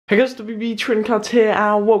Hey guys, WB Trading Cards here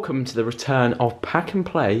and welcome to the return of Pack and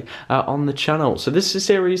Play on the channel. So this is a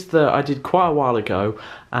series that I did quite a while ago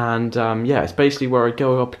and yeah, it's basically where I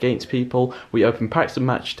go up against people, we open packs of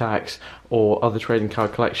Match Attax or other trading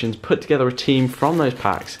card collections, put together a team from those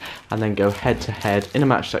packs and then go head to head in a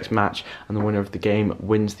Match Attax match and the winner of the game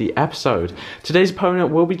wins the episode. Today's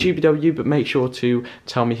opponent will be GBW, but make sure to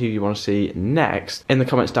tell me who you want to see next in the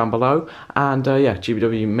comments down below. And yeah,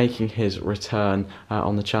 GBW making his return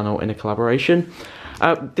on the channel in a collaboration.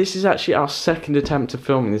 This is actually our second attempt at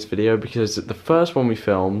filming this video because the first one we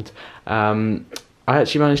filmed, I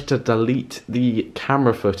actually managed to delete the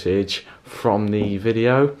camera footage from the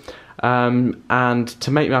video. And to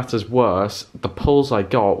make matters worse, the pulls I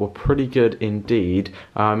got were pretty good indeed.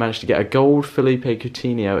 I managed to get a gold Felipe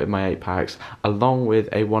Coutinho in my 8 packs, along with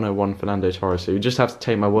a 101 Fernando Torres, so you just have to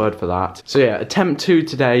take my word for that. So yeah, attempt 2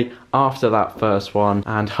 today after that first one,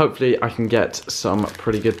 and hopefully I can get some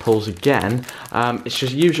pretty good pulls again. It's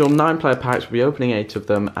just usual 9-player packs, we'll be opening 8 of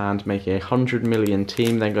them and making a 100 million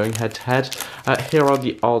team, then going head to head. Here are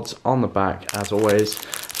the odds on the back, as always.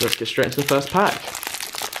 Let's get straight into the first pack.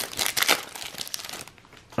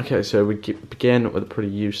 Okay, so we begin with a pretty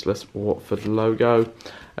useless Watford logo.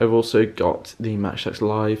 I've also got the Match Attax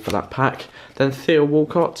Live for that pack. Then Theo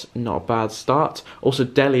Walcott, not a bad start. Also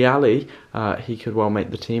Dele Alli, he could well make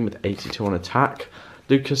the team with 82 on attack.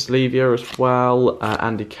 Lucas Levia as well,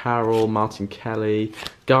 Andy Carroll, Martin Kelly,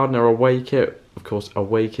 Gardner away kit. Of course,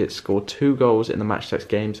 away kit scored 2 goals in the Match Attax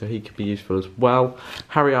game, so he could be useful as well.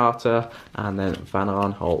 Harry Arter, and then Van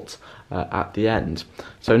Aanholt at the end.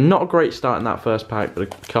 So not a great start in that first pack, but a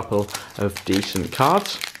couple of decent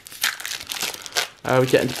cards. We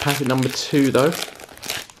get into packet number 2 though.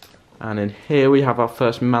 And in here we have our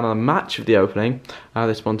first man of the match of the opening.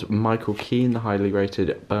 This one's Michael Keane, the highly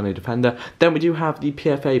rated Burnley defender. Then we do have the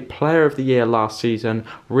PFA Player of the Year last season,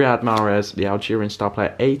 Riyad Mahrez, the Algerian star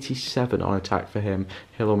player, 87 on attack for him.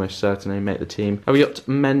 He'll almost certainly make the team. We got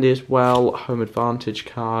Mendy as well, home advantage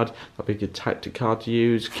card. That'll be a good tactic card to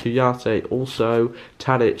use. Kouyaté also,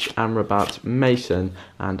 Tadic, Amrabat, Mason,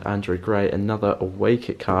 and Andre Gray, another away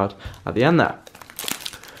kit card at the end there.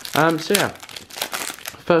 So yeah.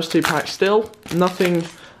 First 2 packs still, nothing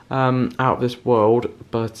out of this world,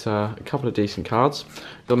 but a couple of decent cards.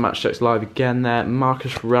 Got Match Attax Live again there,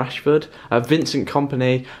 Marcus Rashford, Vincent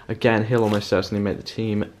Kompany, again he'll almost certainly make the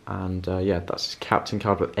team, and yeah, that's his captain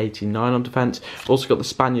card with 89 on defence. Also got the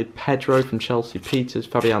Spaniard Pedro from Chelsea, Peters,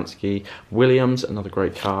 Fabianski, Williams, another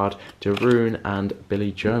great card, De Roon and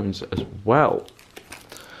Billy Jones as well.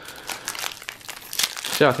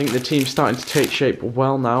 So I think the team's starting to take shape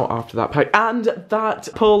well now after that pack, and that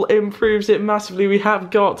pull improves it massively. We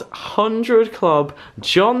have got 100 club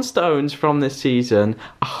John Stones from this season,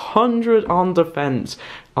 100 on defence.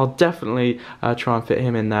 I'll definitely try and fit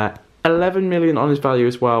him in there. 11 million on his value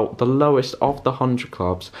as well, the lowest of the 100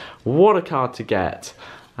 clubs. What a card to get.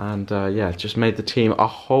 And yeah, just made the team a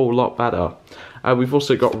whole lot better. We've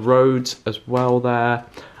also got Rhodes as well there.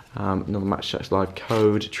 Another Match Attax Live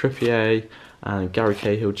code, Trippier, and Gary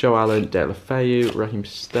Cahill, Joe Allen, Deulofeu, Raheem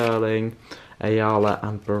Sterling, Ayala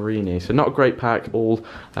and Barini. So not a great pack, all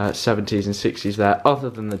 70s and 60s there,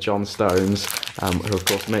 other than the John Stones, who of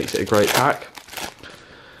course makes it a great pack.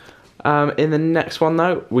 In the next one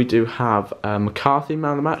though, we do have McCarthy,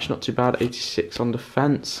 man of the match, not too bad, 86 on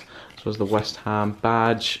defence. As well as the West Ham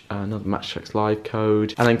badge, another Match Attax Live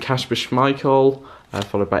code, and then Kasper Schmeichel,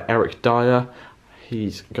 followed by Eric Dyer.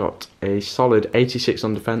 He's got a solid 86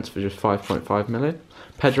 on defence for just 5.5 million.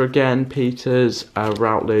 Pedro again, Peters,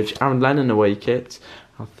 Routledge, Aaron Lennon away kit,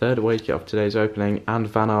 our third away kit of today's opening, and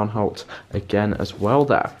Van Aanholt again as well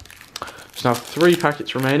there. So now 3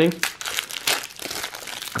 packets remaining.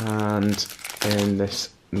 And in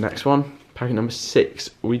this next one, packet number 6,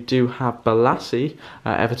 we do have Balassi,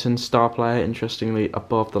 Everton star player, interestingly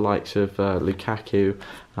above the likes of Lukaku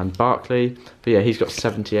and Barkley. But yeah, he's got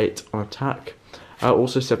 78 on attack.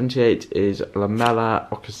 Also 78 is Lamela,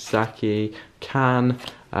 Okazaki, Can,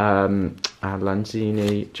 and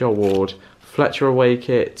Lanzini, Joe Ward, Fletcher away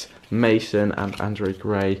kit, Mason and Andre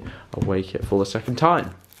Gray away kit for the second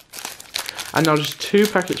time. And now just 2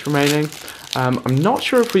 packets remaining. I'm not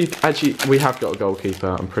sure if we have got a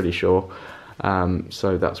goalkeeper, I'm pretty sure.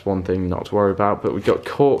 So that's one thing not to worry about. But we've got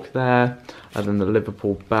Cork there, and then the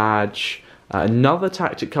Liverpool badge. Another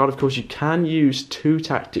tactic card, of course, you can use 2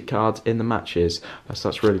 tactic cards in the matches, so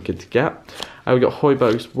that's really good to get. We've got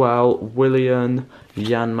Højbjerg as well, Willian,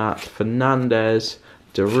 Janmat, Fernandez,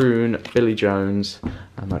 De Roon, Billy Jones,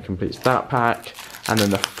 and that completes that pack. And then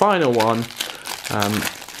the final one,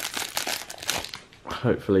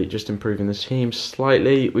 hopefully just improving the team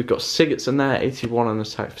slightly. We've got Sigurdsson there, 81 on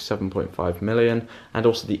attack for 7.5 million, and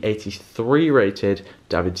also the 83 rated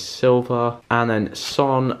David Silva, and then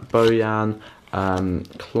Son, Bojan,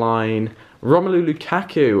 Klein, Romelu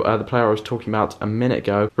Lukaku, the player I was talking about a minute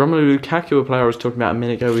ago. Romelu Lukaku, a player I was talking about a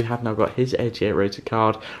minute ago. We have now got his 88 rated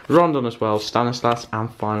card. Rondon as well, Stanislas,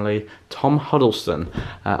 and finally Tom Huddleston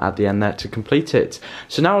at the end there to complete it.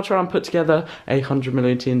 So now I'll try and put together a 100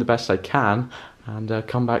 million team the best I can, and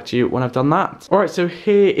come back to you when I've done that. Alright, so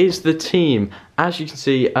here is the team. As you can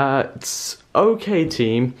see, it's okay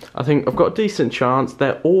team. I think I've got a decent chance.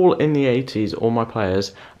 They're all in the 80s, all my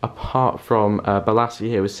players, apart from Balassi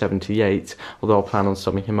here with 78, although I'll plan on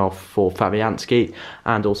subbing him off for Fabianski,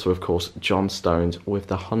 and also, of course, John Stones with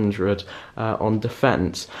the 100 on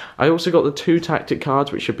defence. I also got the 2 tactic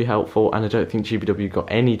cards, which should be helpful, and I don't think GBW got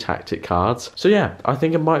any tactic cards. So yeah, I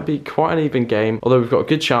think it might be quite an even game, although we've got a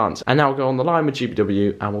good chance. And now we'll go on the line with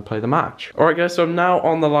GBW, and we'll play the match. Alright guys, so I'm now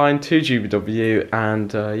on the line to GBW,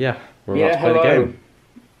 and yeah, we're about to play the game.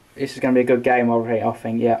 This is going to be a good game already, I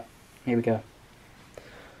think. Yeah, here we go.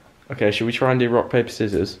 Okay, should we try and do rock, paper,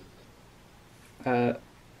 scissors?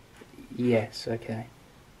 Yes, okay.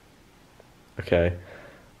 Okay.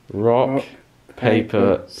 Rock,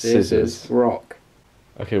 paper, scissors. Rock.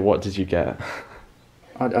 Okay, what did you get?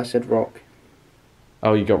 I said rock.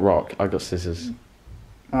 Oh, you got rock. I got scissors.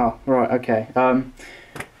 Oh, right, okay.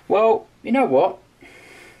 Well, you know what?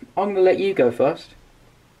 I'm going to let you go first.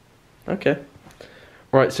 Okay.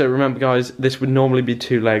 Right, so remember guys, this would normally be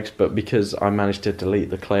 2 legs, but because I managed to delete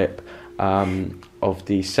the clip of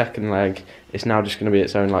the second leg, it's now just going to be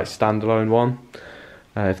its own like standalone one,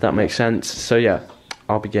 if that makes sense. So yeah,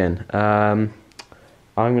 I'll begin. I'm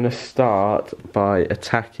going to start by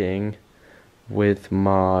attacking with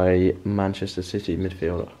my Manchester City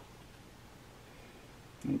midfielder.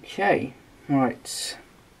 Okay, right.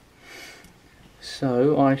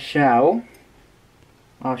 So I shall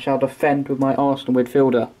defend with my Arsenal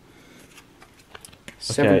midfielder.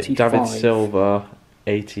 75. Okay, David Silva,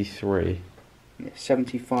 83. Yeah,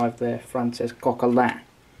 75 there, Frances Coquelin.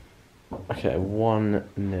 Okay,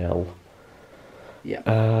 1-0.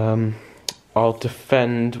 Yeah. I'll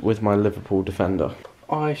defend with my Liverpool defender.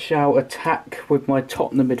 I shall attack with my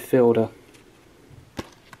Tottenham midfielder.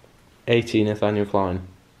 80, Nathaniel Klein.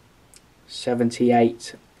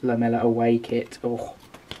 78, Lamella away kit. Oh.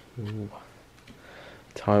 Ooh.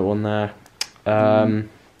 Tight one there. I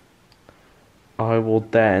will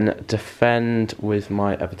then defend with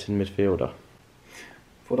my Everton midfielder.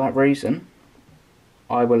 For that reason,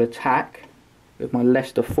 I will attack with my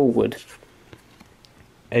Leicester forward.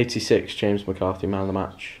 86, James McCarthy, man of the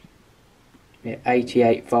match. Yeah,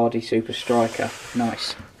 88, Vardy super striker.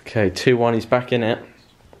 Nice. Okay, 2-1, he's back in it.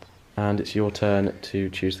 And it's your turn to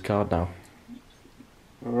choose the card now.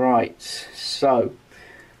 Right, so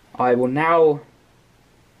I will now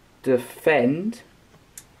defend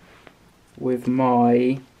with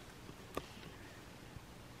my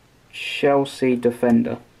Chelsea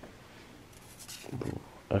defender.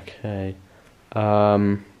 Okay.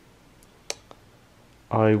 I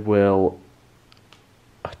will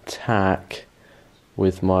attack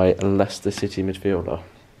with my Leicester City midfielder.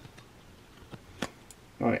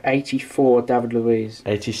 Right, 84, David Luiz.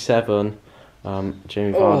 87,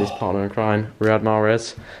 Jamie Vardy's partner in crime, Riyad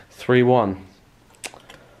Mahrez. 3-1.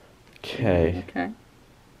 Okay. Okay.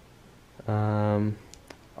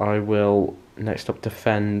 I will next up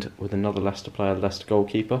defend with another Leicester player, Leicester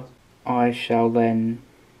goalkeeper. I shall then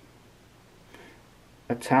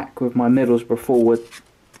attack with my Middlesbrough forward,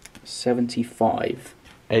 75.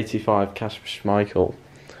 85, Kasper Schmeichel.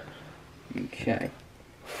 Okay.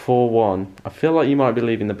 4-1. I feel like you might be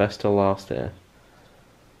leaving the best till last here.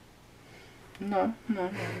 No.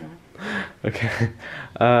 Okay.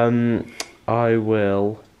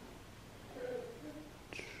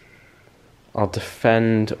 I'll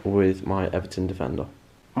defend with my Everton defender.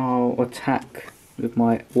 I'll attack with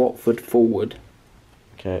my Watford forward.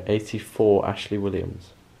 Okay, 84, Ashley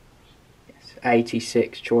Williams. Yes,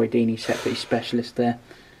 86, Troy Deeney, set-piece specialist there.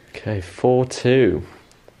 Okay, 4-2.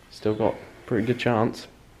 Still got a pretty good chance.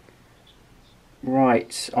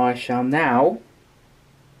 Right, I shall now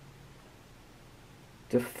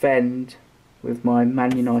defend with my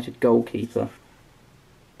Man United goalkeeper.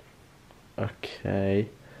 Okay.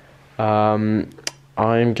 I'm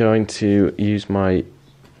going to use my,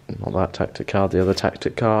 not that tactic card, the other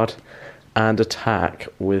tactic card, and attack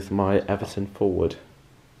with my Everton forward.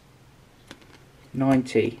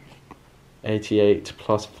 90. 88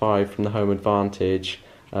 plus 5 from the home advantage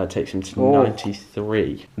takes him to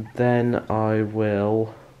 93. Then I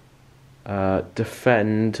will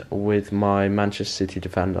defend with my Manchester City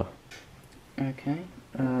defender. Okay.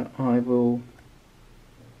 I will,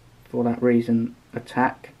 for that reason,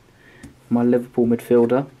 attack my Liverpool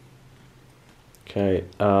midfielder. Okay.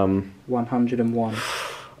 101.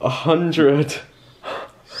 100.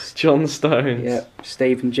 John Stones. Yeah.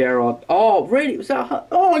 Steven Gerrard. Oh, really? Was that?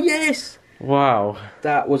 Oh, yes. Wow.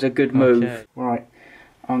 That was a good move. Okay. Right.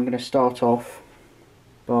 I'm going to start off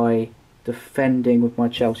by defending with my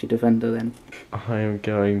Chelsea defender then. I am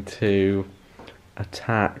going to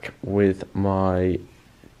attack with my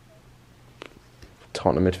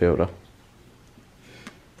Tottenham midfielder.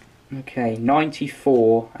 Okay,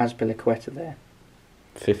 94 Azpilicueta there.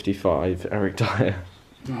 55 Eric Dyer.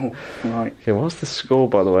 Oh, right. Okay, what's the score,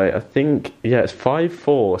 by the way? I think, yeah, it's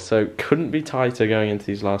 5-4, so couldn't be tighter going into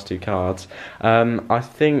these last two cards. I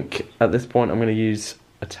think at this point I'm going to use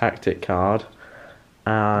a tactic card,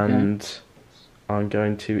 and I'm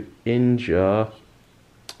going to injure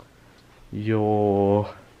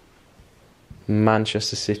your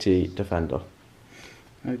Manchester City defender.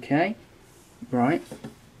 Okay, right.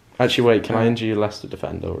 Actually, wait, can I injure your Leicester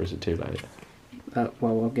defender, or is it too late?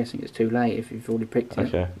 Well, I'm guessing it's too late if you've already picked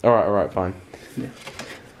it. Okay, alright, fine. Yeah.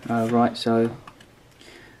 Right, so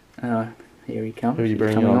here he comes. Who are you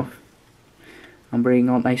bringing coming on? Off. I'm bringing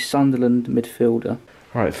on a Sunderland midfielder.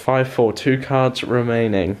 Right, 5-4, 2 cards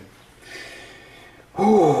remaining.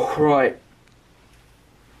 Oh, right.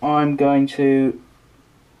 I'm going to...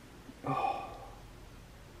 Oh.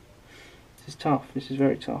 This is tough. This is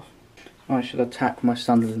very tough. I should attack my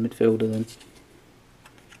Sunderland midfielder then.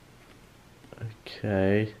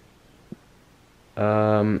 Okay.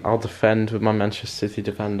 I'll defend with my Manchester City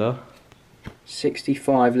defender.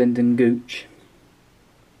 65 Lyndon Gooch.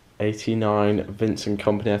 89 Vincent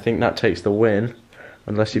Kompany. I think that takes the win,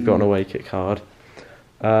 unless you've got an away kit card.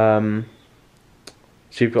 So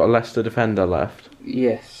you've got a Leicester defender left.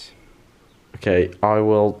 Yes. Okay, I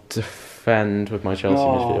will defend with my Chelsea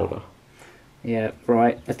midfielder. Yeah,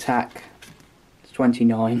 right. Attack. It's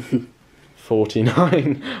 29.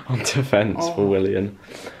 49 on defence for Willian.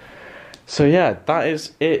 So yeah, that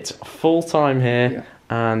is it. Full time here,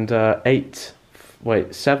 and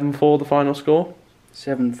 7-4 the final score.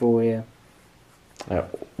 7-4, yeah.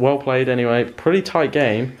 Well played anyway. Pretty tight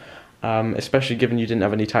game, especially given you didn't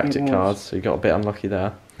have any tactic cards, so you got a bit unlucky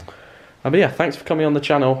there. But yeah, thanks for coming on the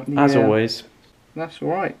channel, as always. That's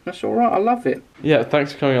alright. That's alright. I love it. Yeah,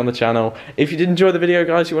 thanks for coming on the channel. If you did enjoy the video,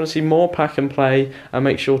 guys, you want to see more Pack and Play,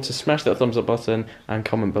 make sure to smash that thumbs up button and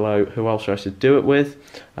comment below who else I should do it with,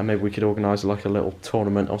 and maybe we could organise like a little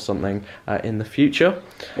tournament or something in the future.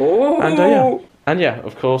 Oh! And yeah,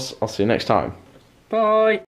 of course, I'll see you next time. Bye.